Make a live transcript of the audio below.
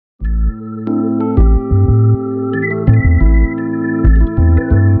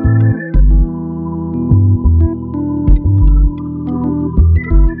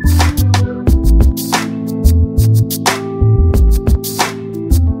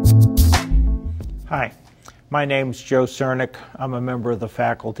Hi, my name's Joe Cernik. I'm a member of the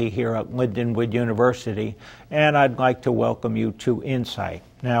faculty here at Lindenwood University, and I'd like to welcome you to Insight.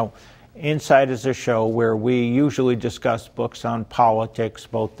 Now, Insight is a show where we usually discuss books on politics,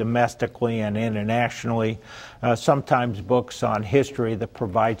 both domestically and internationally, sometimes books on history that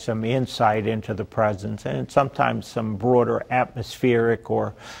provide some insight into the present, and sometimes some broader atmospheric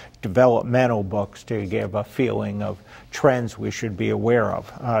or developmental books to give a feeling of trends we should be aware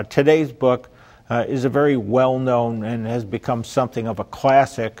of. Today's book is a very well-known and has become something of a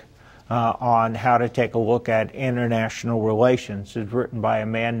classic on how to take a look at international relations. It's written by a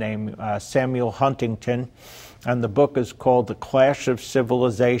man named Samuel Huntington, and the book is called The Clash of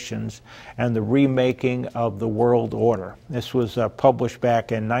Civilizations and the Remaking of the World Order. This was published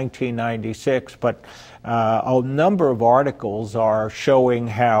back in 1996, but a number of articles are showing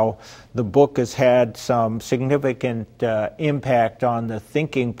how the book has had some significant impact on the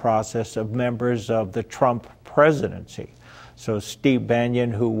thinking process of members of the Trump presidency. So Steve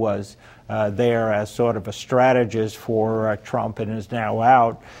Bannon, who was there as sort of a strategist for Trump and is now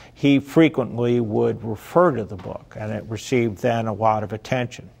out, he frequently would refer to the book, and it received then a lot of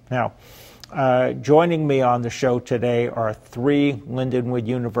attention. Now, joining me on the show today are three Lindenwood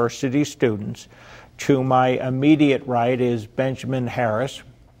University students. To my immediate right is Benjamin Harris.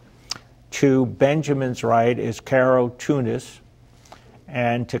 To Benjamin's right is Caro, Theunisz.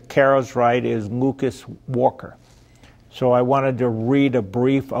 And to Caro's right is Lukas Walker. So I wanted to read a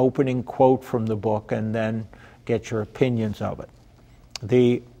brief opening quote from the book and then get your opinions of it.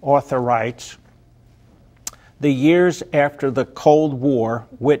 The author writes, "The years after the Cold War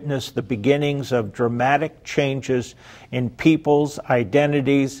witnessed the beginnings of dramatic changes in people's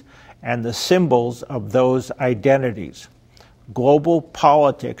identities and the symbols of those identities. Global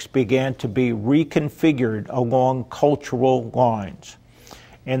politics began to be reconfigured along cultural lines.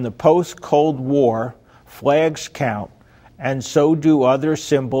 In the post-Cold War, flags count, and so do other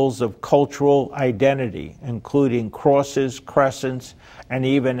symbols of cultural identity, including crosses, crescents, and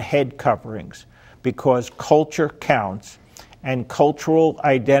even head coverings, because culture counts, and cultural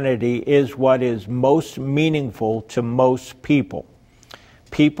identity is what is most meaningful to most people.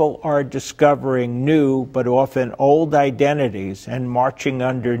 People are discovering new but often old identities and marching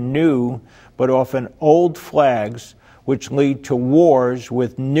under new but often old flags, which lead to wars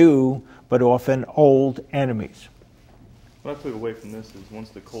with new but often old enemies." What I took away from this is once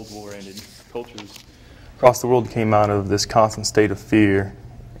the Cold War ended, cultures across the world came out of this constant state of fear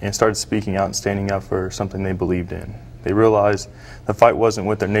and started speaking out and standing up for something they believed in. They realized the fight wasn't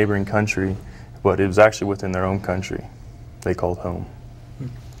with their neighboring country, but it was actually within their own country they called home.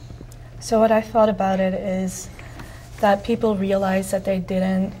 So what I thought about it is that people realized that they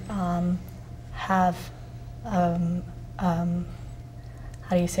didn't have, how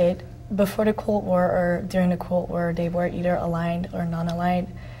do you say it? Before the Cold War or during the Cold War, they were either aligned or non-aligned.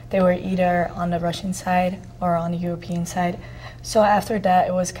 They were either on the Russian side or on the European side. So after that,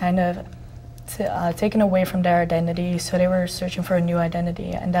 it was kind of taken away from their identity, so they were searching for a new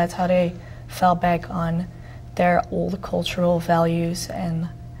identity, and that's how they fell back on their old cultural values and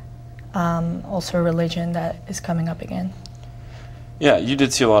also religion that is coming up again. Yeah, you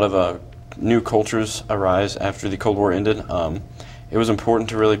did see a lot of new cultures arise after the Cold War ended. It was important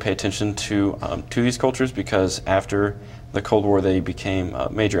to really pay attention to these cultures because after the Cold War they became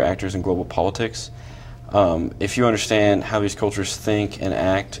major actors in global politics. If you understand how these cultures think and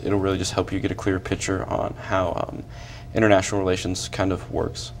act, it'll really just help you get a clearer picture on how international relations kind of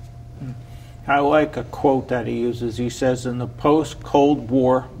works. I like a quote that he uses. He says, "In the post-Cold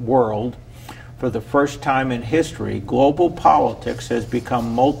War world, for the first time in history, global politics has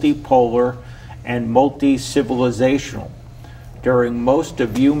become multipolar and multi-civilizational. During most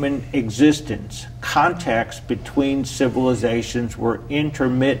of human existence, contacts between civilizations were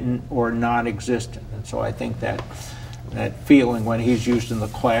intermittent or non-existent." And so I think that feeling when he's using the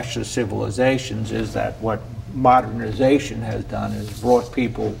clash of civilizations is that what modernization has done is brought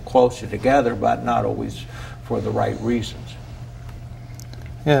people closer together, but not always for the right reasons.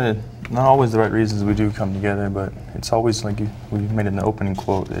 Yeah, not always the right reasons we do come together, but it's always like we made in the opening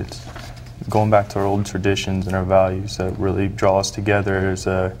quote, it's going back to our old traditions and our values that really draw us together as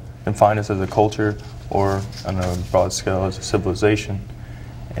and find us as a culture or on a broad scale as a civilization.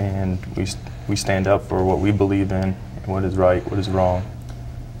 And we stand up for what we believe in, and what is right, what is wrong,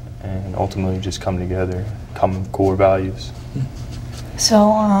 and ultimately just come together, common core values.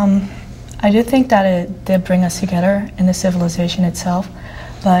 So I do think that it did bring us together in the civilization itself,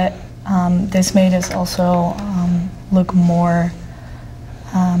 but this made us also look more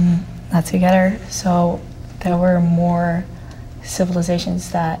not together. So there were more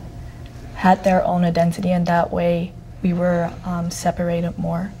civilizations that had their own identity, and that way we were separated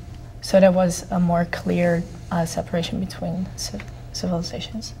more. So there was a more clear separation between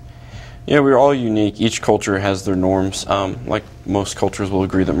civilizations. Yeah, we're all unique. Each culture has their norms. Like most cultures will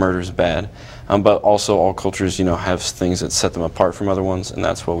agree that murder is bad, but also all cultures, have things that set them apart from other ones, and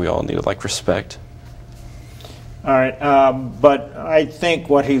that's what we all need to respect. All right, but I think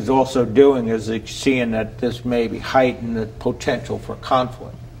what he's also doing is seeing that this maybe heighten the potential for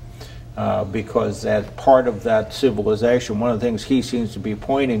conflict, because as part of that civilization, one of the things he seems to be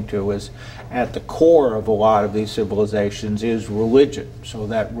pointing to is at the core of a lot of these civilizations is religion. So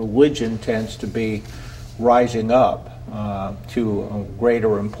that religion tends to be rising up to a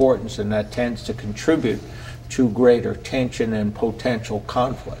greater importance, and that tends to contribute to greater tension and potential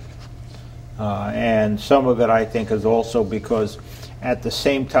conflict. And some of it, I think, is also because at the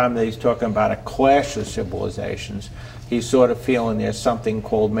same time that he's talking about a clash of civilizations, he's sort of feeling there's something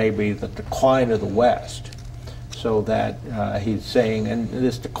called maybe the decline of the West. So that he's saying, and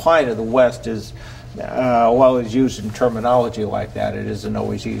this decline of the West is, while he's using terminology like that, it isn't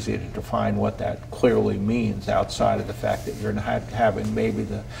always easy to define what that clearly means outside of the fact that you're not having maybe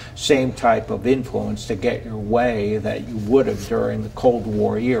the same type of influence to get your way that you would have during the Cold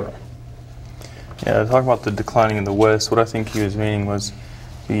War era. Yeah, talking about the declining in the West, what I think he was meaning was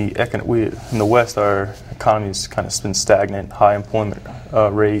we in the West, our economy's kind of been stagnant, high employment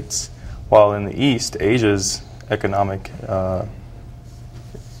rates, while in the East, Asia's economic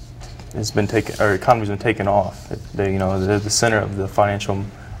economy's been taken off. The center of the financial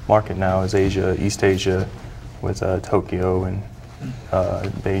market now is Asia, East Asia, with Tokyo and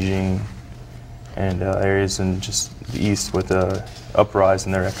Beijing, and areas in just the East with a uprise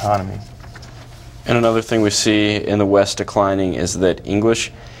in their economy. And another thing we see in the West declining is that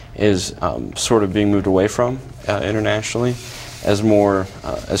English is sort of being moved away from internationally as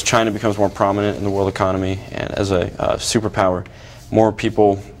China becomes more prominent in the world economy, and as a superpower, more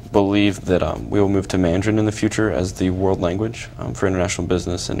people believe that we will move to Mandarin in the future as the world language for international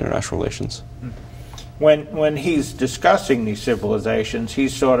business and international relations. When he's discussing these civilizations,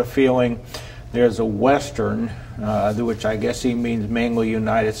 he's sort of feeling there's a Western, which I guess he means mainly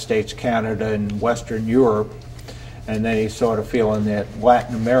United States, Canada, and Western Europe, and then he's sort of feeling that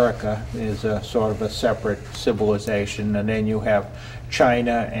Latin America is a sort of a separate civilization, and then you have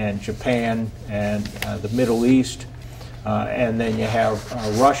China and Japan and the Middle East, and then you have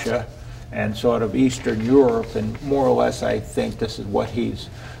Russia and sort of Eastern Europe, and more or less I think this is what he's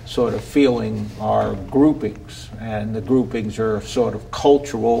sort of feeling are groupings, and the groupings are sort of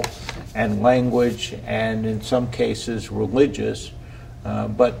cultural and language and in some cases religious,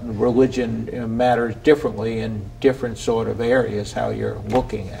 but religion matters differently in different sort of areas how you're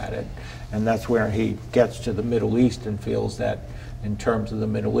looking at it, and that's where he gets to the Middle East and feels that in terms of the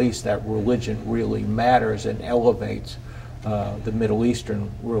Middle East that religion really matters and elevates the Middle Eastern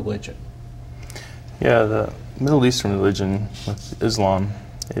religion. Yeah, the Middle Eastern religion with Islam,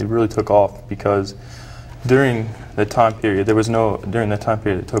 it really took off because during the time period there was no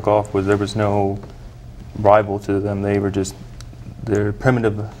rival to them. They were just their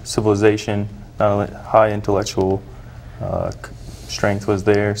primitive civilization, not only high intellectual strength was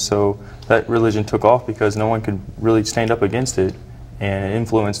there, so that religion took off because no one could really stand up against it, and it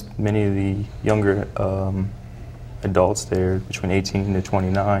influenced many of the younger adults there between 18 to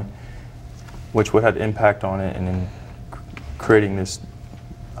 29, which would have impact on it and in creating this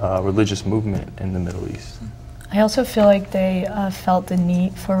religious movement in the Middle East. I also feel like they felt the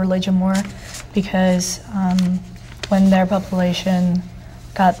need for religion more because when their population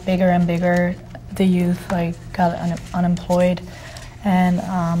got bigger and bigger, the youth got unemployed,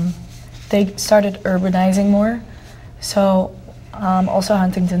 and they started urbanizing more. So also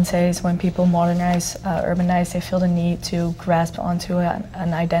Huntington says when people modernize, urbanize, they feel the need to grasp onto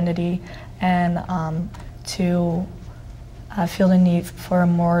an identity and to feel the need for a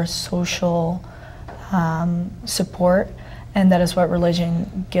more social support, and that is what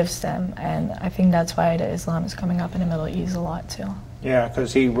religion gives them, and I think that's why the Islam is coming up in the Middle East a lot too. Yeah,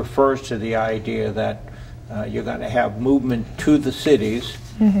 because he refers to the idea that you're going to have movement to the cities,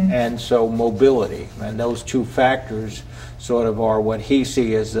 and so mobility, and those two factors sort of are what he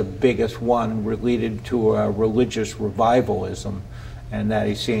sees as the biggest one related to a religious revivalism, and that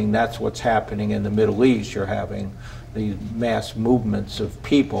he's seeing that's what's happening in the Middle East. You're having these mass movements of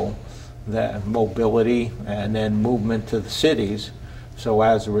people, that mobility, and then movement to the cities. So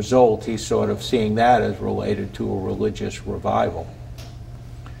as a result, he's sort of seeing that as related to a religious revival.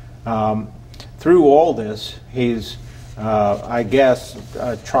 Through all this, he's, I guess,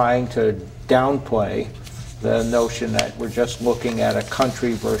 trying to downplay the notion that we're just looking at a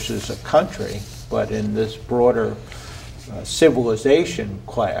country versus a country, but in this broader civilization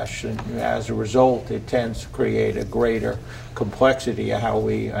clash, and as a result it tends to create a greater complexity of how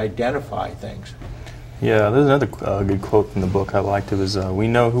we identify things. Yeah, there's another good quote from the book I liked. It was, we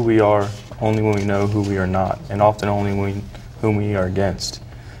know who we are only when we know who we are not, and often only when whom we are against.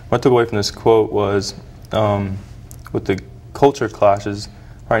 What I took away from this quote was, with the culture clashes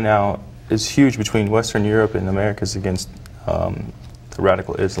right now, is huge between Western Europe and Americas against the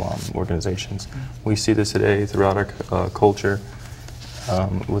radical Islam organizations. We see this today throughout our culture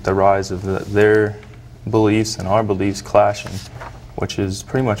with the rise of their beliefs and our beliefs clashing, which is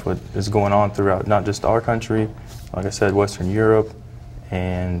pretty much what is going on throughout not just our country, like I said, Western Europe,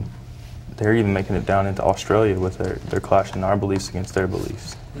 and they're even making it down into Australia with their clashing our beliefs against their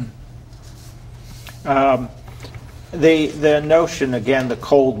beliefs. The notion, again, the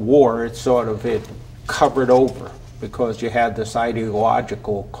Cold War, it covered over because you had this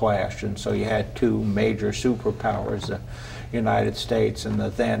ideological clash, and so you had two major superpowers, the United States and the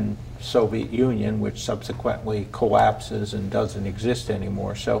then Soviet Union, which subsequently collapses and doesn't exist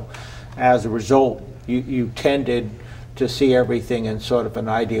anymore. So as a result, you tended to see everything in sort of an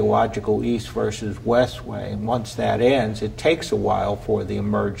ideological East versus West way. And once that ends, it takes a while for the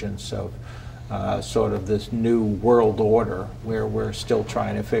emergence of sort of this new world order where we're still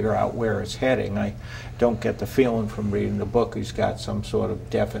trying to figure out where it's heading. I don't get the feeling from reading the book he's got some sort of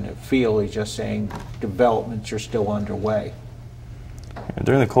definite feel. He's just saying developments are still underway.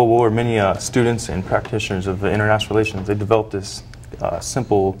 During the Cold War, many students and practitioners of international relations, they developed this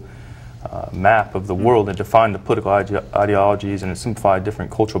simple map of the world and defined the political ideologies, and it simplified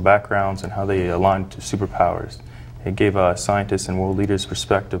different cultural backgrounds and how they aligned to superpowers. It gave scientists and world leaders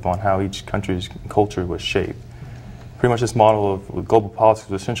perspective on how each country's culture was shaped. Pretty much this model of global politics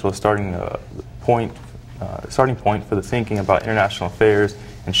was essentially a starting point for the thinking about international affairs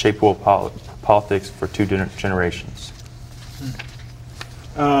and shaped world politics for two generations.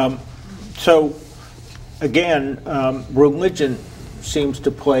 So, again, religion seems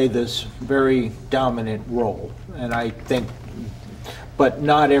to play this very dominant role, and I think, but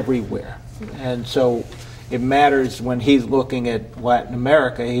not everywhere. And so it matters when he's looking at Latin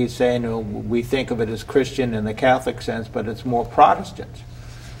America, he's saying, oh, we think of it as Christian in the Catholic sense, but it's more Protestants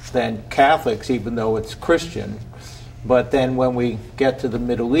than Catholics, even though it's Christian. But then when we get to the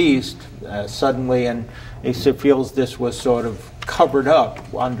Middle East, suddenly, and he feels this was sort of covered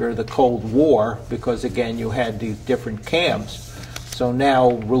up under the Cold War because, again, you had these different camps. So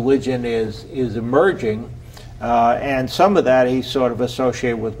now religion is emerging, and some of that he sort of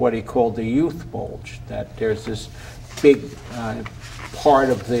associated with what he called the youth bulge, that there's this big part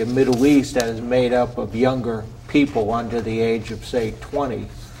of the Middle East that is made up of younger people under the age of, say, 20,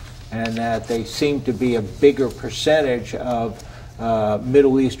 and that they seem to be a bigger percentage of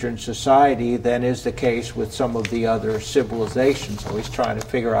Middle Eastern society than is the case with some of the other civilizations. So he's trying to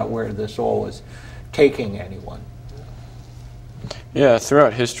figure out where this all is taking anyone. Yeah,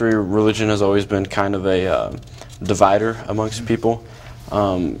 throughout history, religion has always been kind of a divider amongst people.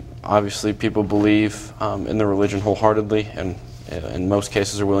 Obviously, people believe in their religion wholeheartedly, and in most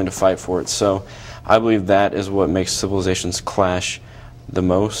cases are willing to fight for it. So I believe that is what makes civilizations clash the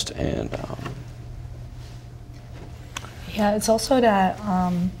most. And yeah, it's also that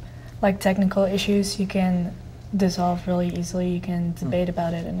like technical issues you can dissolve really easily. You can debate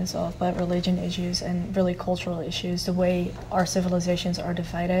about it and dissolve, but religion issues and really cultural issues, the way our civilizations are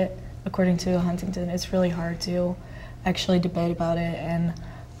divided, according to Huntington, it's really hard to actually debate about it and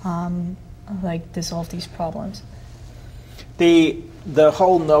like dissolve these problems. The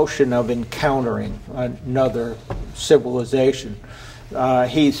whole notion of encountering another civilization,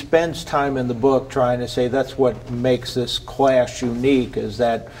 he spends time in the book trying to say that's what makes this clash unique, is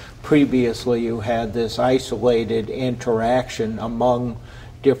that previously you had this isolated interaction among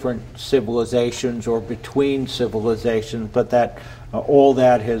different civilizations or between civilizations, but that all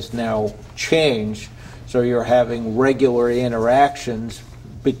that has now changed. So you're having regular interactions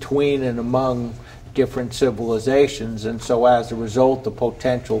between and among different civilizations, and so as a result the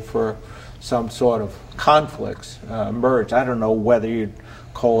potential for some sort of conflicts emerge. I don't know whether you'd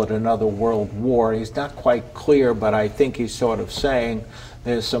call it another world war. He's not quite clear, but I think he's sort of saying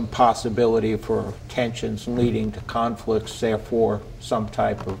there's some possibility for tensions leading to conflicts, therefore some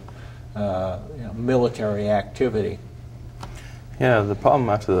type of military activity. Yeah, the problem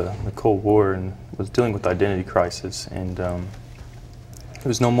after the Cold War was dealing with the identity crisis, and it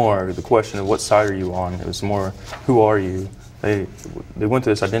was no more the question of what side are you on. It was more, who are you? They went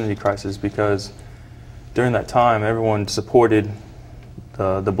through this identity crisis because during that time everyone supported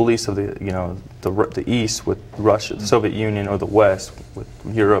the beliefs of the the East with Russia, the Soviet Union, or the West with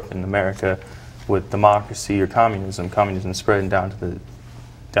Europe and America with democracy or communism. Communism spreading down to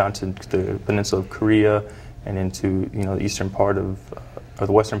the peninsula of Korea and into the eastern part of or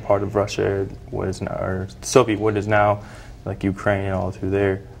the western part of Russia, what is now, or Soviet, what is now like Ukraine and all through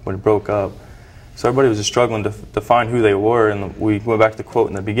there when it broke up. So everybody was just struggling to find who they were, and we went back to the quote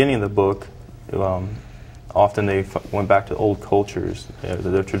in the beginning of the book. Often they went back to old cultures,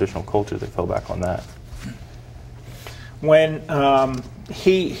 their traditional cultures. They fell back on that. When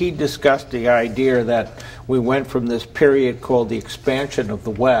he discussed the idea that we went from this period called the expansion of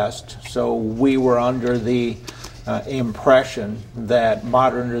the West, so we were under the impression that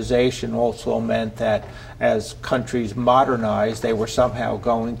modernization also meant that as countries modernized, they were somehow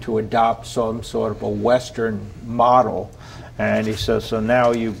going to adopt some sort of a Western model. And he says, so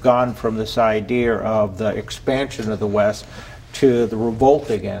now you've gone from this idea of the expansion of the West to the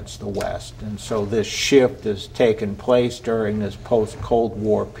revolt against the West. And so this shift has taken place during this post-Cold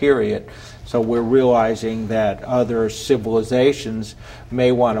War period. So we're realizing that other civilizations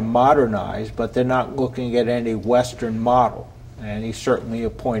may want to modernize, but they're not looking at any Western model. And he's certainly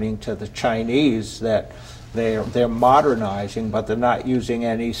pointing to the Chinese that they're modernizing, but they're not using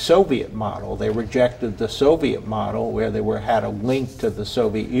any Soviet model. They rejected the Soviet model where they had a link to the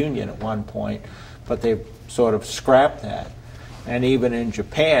Soviet Union at one point, but they've sort of scrapped that. And even in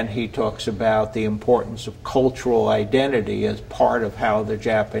Japan, he talks about the importance of cultural identity as part of how the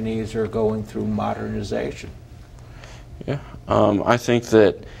Japanese are going through modernization. Yeah, I think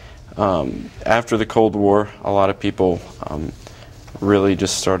that after the Cold War, a lot of people really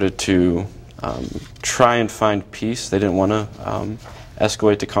just started to try and find peace. They didn't want to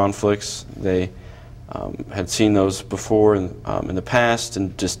escalate to conflicts. They had seen those before in the past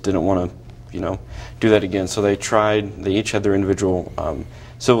and just didn't want to do that again. So they each had their individual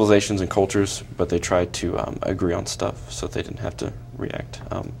civilizations and cultures, but they tried to agree on stuff so they didn't have to react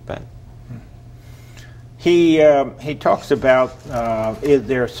bad. He talks about is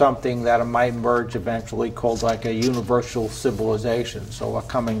there something that might emerge eventually called like a universal civilization, so a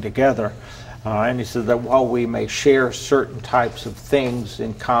coming together. And he says that while we may share certain types of things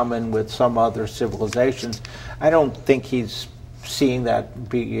in common with some other civilizations, I don't think he's seeing that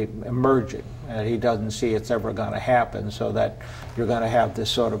be emerging. He doesn't see it's ever going to happen, so that you're going to have this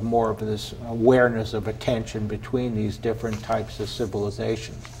sort of more of this awareness of attention between these different types of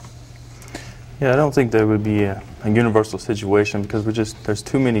civilizations. Yeah, I don't think there would be a universal situation because there's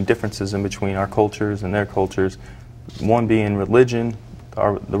too many differences in between our cultures and their cultures. One being religion.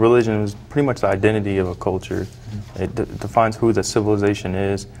 The religion is pretty much the identity of a culture. It defines who the civilization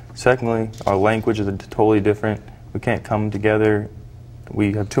is. Secondly, our language is totally different. We can't come together.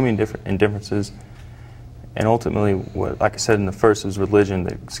 We have too many differences. And ultimately, like I said in the first, is religion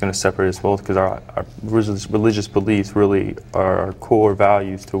that's going to separate us both because our religious beliefs really are our core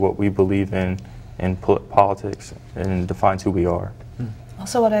values to what we believe in politics and defines who we are.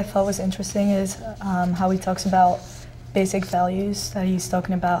 Also, what I thought was interesting is how he talks about basic values, that he's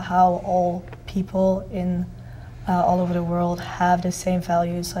talking about how all people in all over the world have the same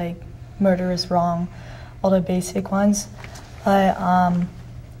values, like murder is wrong, all the basic ones. But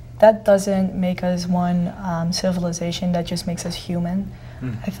that doesn't make us one civilization, that just makes us human.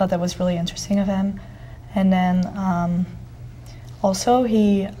 I thought that was really interesting of him. And then also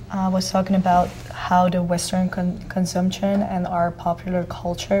he was talking about how the Western consumption and our popular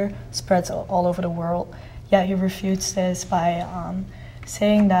culture spreads all over the world. Yet he refutes this by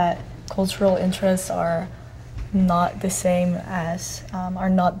saying that cultural interests are not the same as, are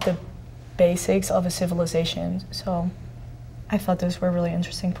not the basics of a civilization. So I thought those were really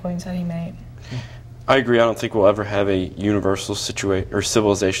interesting points that he made. I agree. I don't think we'll ever have a universal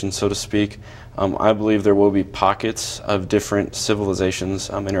civilization, so to speak. I believe there will be pockets of different civilizations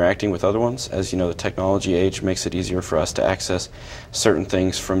interacting with other ones. As you know, the technology age makes it easier for us to access certain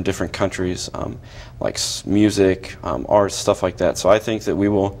things from different countries, like music, art, stuff like that. So I think that we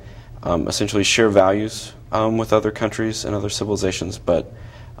will essentially share values with other countries and other civilizations, but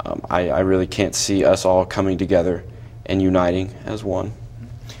I really can't see us all coming together and uniting as one.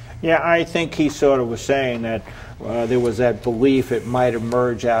 Yeah, I think he sort of was saying that there was that belief it might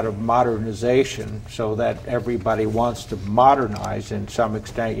emerge out of modernization, so that everybody wants to modernize. In some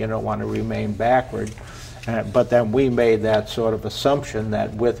extent, you don't want to remain backward. But then we made that sort of assumption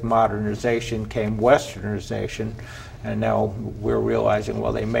that with modernization came westernization, and now we're realizing,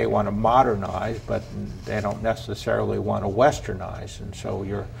 well, they may want to modernize, but they don't necessarily want to westernize. And so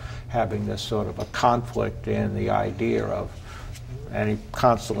you're having this sort of a conflict in the idea of, and he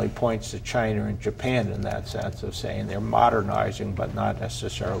constantly points to China and Japan in that sense of saying they're modernizing but not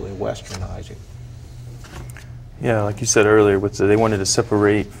necessarily westernizing. Yeah, like you said earlier, they wanted to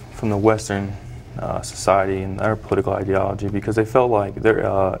separate from the Western society and their political ideology because they felt like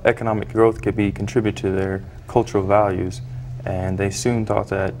their economic growth could be contributed to their cultural values, and they soon thought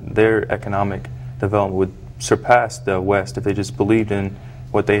that their economic development would surpass the West if they just believed in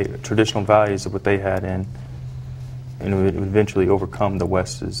traditional values of what they had and it would eventually overcome the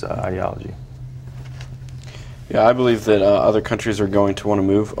West's ideology. Yeah, I believe that other countries are going to want to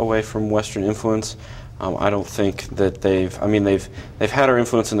move away from Western influence. I don't think that they've had our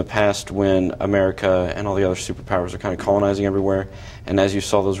influence in the past when America and all the other superpowers are kind of colonizing everywhere. And as you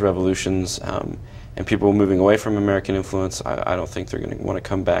saw those revolutions and people moving away from American influence, I don't think they're going to want to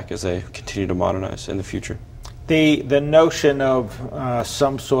come back as they continue to modernize in the future. The notion of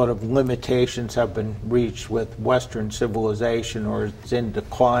some sort of limitations have been reached with Western civilization or it's in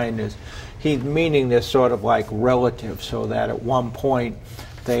decline is he's meaning this sort of like relative, so that at one point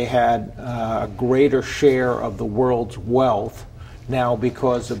they had a greater share of the world's wealth. Now,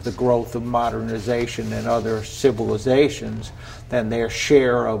 because of the growth of modernization and other civilizations, then their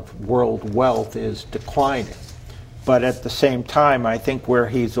share of world wealth is declining. But at the same time, I think where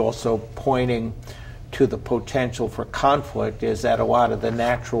he's also pointing to the potential for conflict is that a lot of the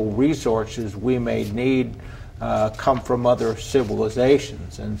natural resources we may need come from other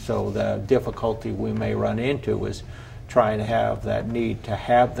civilizations. And so the difficulty we may run into is trying to have that need to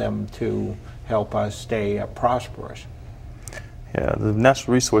have them to help us stay prosperous. Yeah, the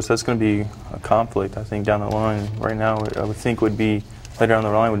natural resource, that's going to be a conflict, I think, down the line. Right now, I would think would be, later down the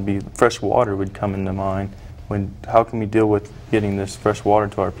line, would be fresh water would come into mind. How can we deal with getting this fresh water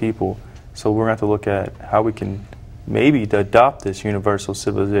to our people? So we're going to have to look at how we can maybe adopt this universal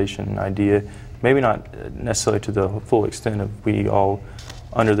civilization idea, maybe not necessarily to the full extent of we all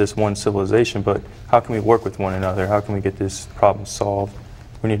under this one civilization, but how can we work with one another? How can we get this problem solved?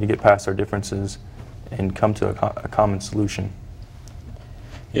 We need to get past our differences and come to a common solution.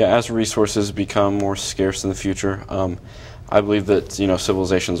 Yeah, as resources become more scarce in the future, I believe that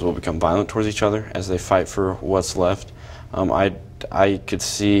civilizations will become violent towards each other as they fight for what's left. I could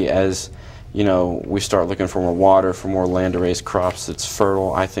see as we start looking for more water, for more land to raise crops that's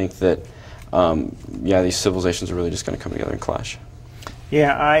fertile. I think that these civilizations are really just going to come together and clash.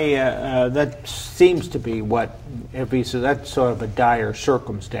 Yeah, that seems to be what, so that's sort of a dire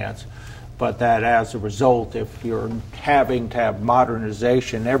circumstance, but that as a result, if you're having to have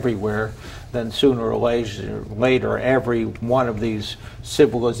modernization everywhere, then sooner or later every one of these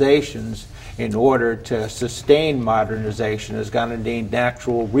civilizations, in order to sustain modernization, is going to need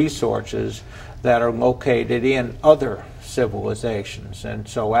natural resources that are located in other civilizations. And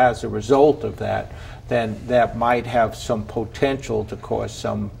so as a result of that, then that might have some potential to cause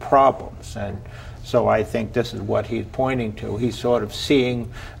some problems. And so I think this is what he's pointing to. He's sort of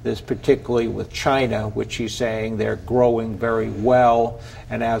seeing this particularly with China, which he's saying they're growing very well,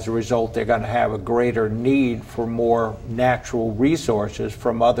 and as a result they're going to have a greater need for more natural resources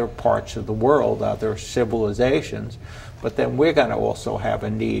from other parts of the world, other civilizations. But then we're going to also have a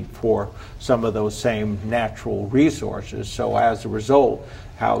need for some of those same natural resources. So as a result,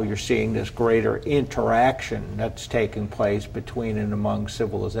 how you're seeing this greater interaction that's taking place between and among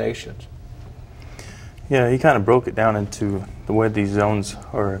civilizations. Yeah, he kind of broke it down into the way these zones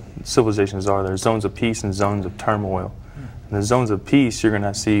or civilizations are. There's zones of peace and zones of turmoil. And the zones of peace you're going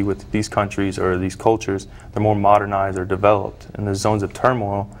to see with these countries or these cultures, they're more modernized or developed. And the zones of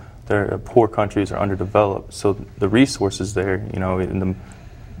turmoil, they're poor countries are underdeveloped. So the resources there, in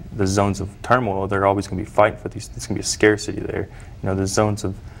the zones of turmoil, they're always going to be fighting for these. There's going to be a scarcity there. The zones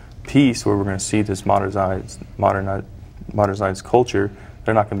of peace where we're going to see this modernized culture,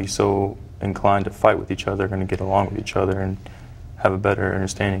 they're not going to be so inclined to fight with each other. They're going to get along with each other and have a better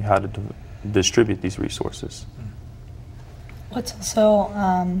understanding how to distribute these resources. What's also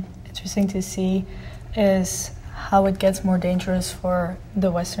interesting to see is how it gets more dangerous for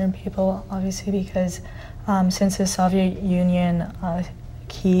the Western people, obviously, because since the Soviet Union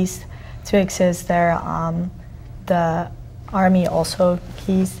ceased to exist there, the army also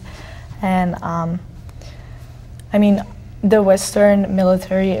ceased, and the Western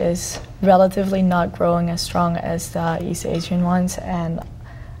military is relatively not growing as strong as the East Asian ones, and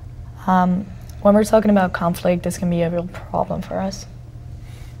when we're talking about conflict, this can be a real problem for us.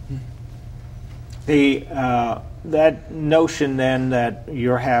 That notion then that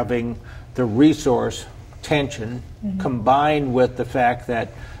you're having the resource tension combined with the fact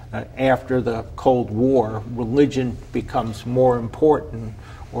that after the Cold War, religion becomes more important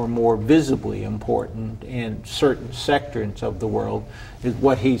or more visibly important in certain sectors of the world, is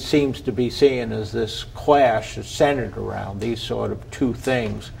what he seems to be seeing as this clash is centered around these sort of two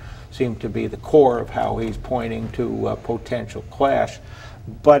things. seem to be the core of how he's pointing to a potential clash.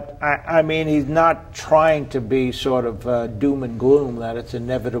 But, I mean, he's not trying to be sort of doom and gloom, that it's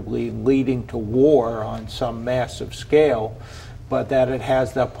inevitably leading to war on some massive scale, but that it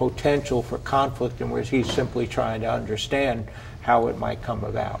has the potential for conflict, in which he's simply trying to understand how it might come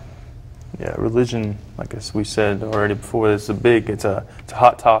about. Yeah, religion, like as we said already before, it's a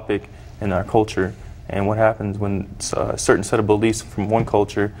hot topic in our culture. And what happens when a certain set of beliefs from one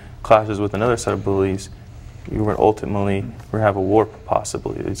culture clashes with another set of beliefs? You will ultimately have a war,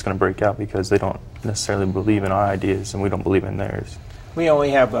 possibly. It's going to break out because they don't necessarily believe in our ideas and we don't believe in theirs. We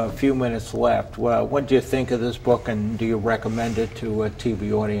only have a few minutes left. Well, what do you think of this book, and do you recommend it to a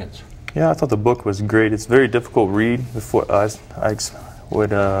TV audience? Yeah, I thought the book was great. It's a very difficult read. Before I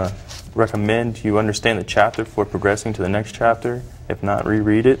would recommend you understand the chapter before progressing to the next chapter. If not,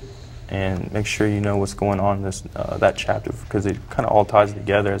 reread it and make sure you know what's going on in this that chapter, because it kind of all ties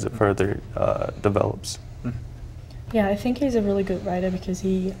together as it further develops. Yeah, I think he's a really good writer because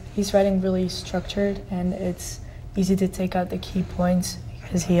he's writing really structured, and it's easy to take out the key points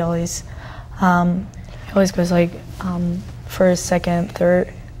because he always goes like first, second,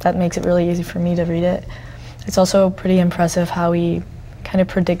 third. That makes it really easy for me to read it. It's also pretty impressive how he kind of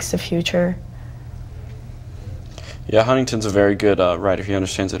predicts the future. Yeah, Huntington's a very good writer. He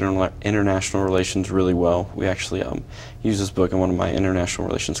understands international relations really well. We actually used this book in one of my international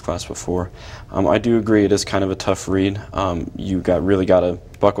relations class before. I do agree it is kind of a tough read. You really got to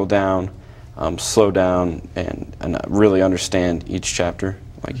buckle down, slow down, and really understand each chapter,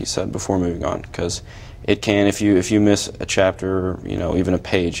 like you said, before moving on, because it can, if you miss a chapter, or, even a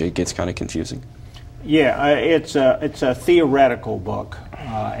page, it gets kind of confusing. Yeah, it's a theoretical book,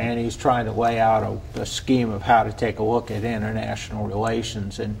 and he's trying to lay out a scheme of how to take a look at international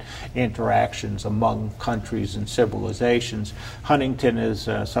relations and interactions among countries and civilizations. Huntington has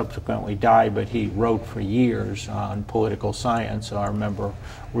subsequently died, but he wrote for years on political science. I remember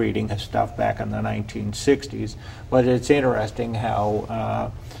reading his stuff back in the 1960s. But it's interesting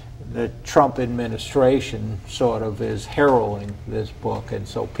how the Trump administration sort of is heralding this book, and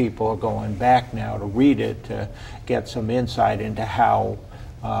so people are going back now to read it to get some insight into how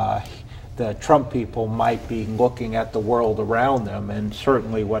the Trump people might be looking at the world around them. And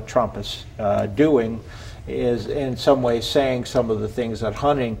certainly what Trump is doing is in some ways saying some of the things that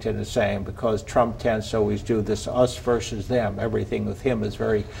Huntington is saying, because Trump tends to always do this us versus them. Everything with him is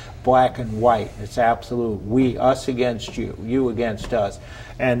very black and white. It's absolute us against you, you against us.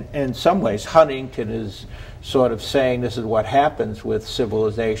 And in some ways Huntington is sort of saying this is what happens with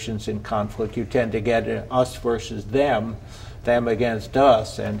civilizations in conflict. You tend to get an us versus them against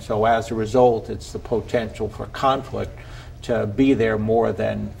us, and so as a result it's the potential for conflict to be there more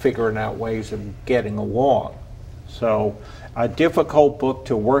than figuring out ways of getting along. So a difficult book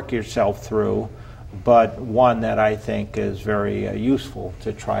to work yourself through, but one that I think is very useful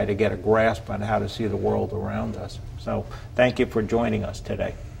to try to get a grasp on how to see the world around us. So thank you for joining us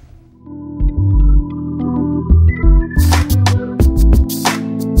today.